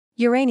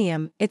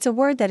Uranium, it's a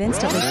word that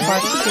instantly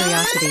sparks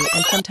curiosity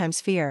and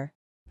sometimes fear.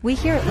 We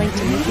hear it linked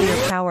to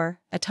nuclear power,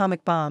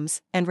 atomic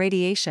bombs, and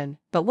radiation,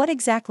 but what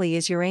exactly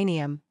is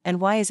uranium,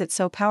 and why is it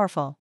so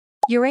powerful?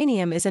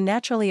 Uranium is a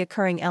naturally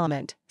occurring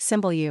element,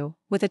 symbol U,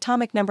 with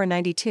atomic number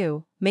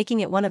 92, making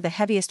it one of the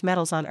heaviest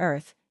metals on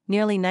Earth,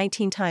 nearly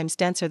 19 times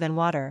denser than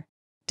water.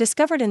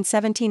 Discovered in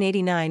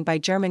 1789 by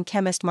German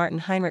chemist Martin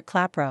Heinrich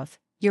Klaproth,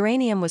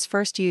 uranium was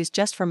first used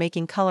just for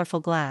making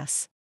colorful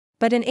glass.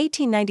 But in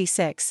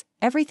 1896,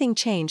 everything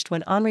changed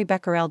when Henri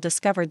Becquerel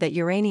discovered that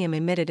uranium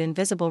emitted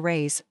invisible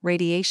rays,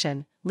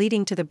 radiation,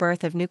 leading to the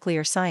birth of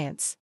nuclear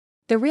science.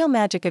 The real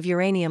magic of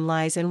uranium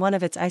lies in one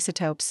of its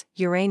isotopes,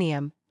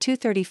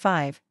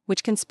 uranium-235,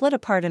 which can split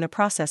apart in a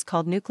process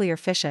called nuclear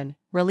fission,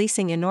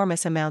 releasing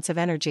enormous amounts of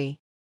energy.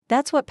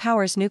 That's what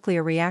powers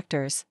nuclear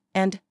reactors,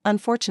 and,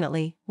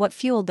 unfortunately, what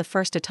fueled the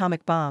first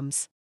atomic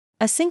bombs.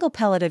 A single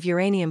pellet of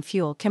uranium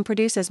fuel can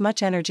produce as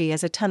much energy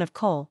as a ton of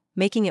coal,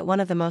 making it one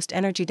of the most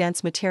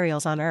energy-dense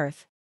materials on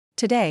Earth.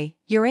 Today,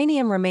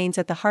 uranium remains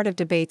at the heart of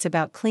debates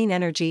about clean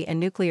energy and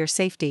nuclear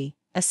safety,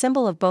 a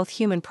symbol of both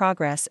human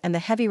progress and the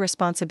heavy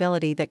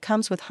responsibility that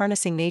comes with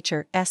harnessing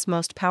nature's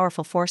most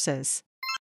powerful forces.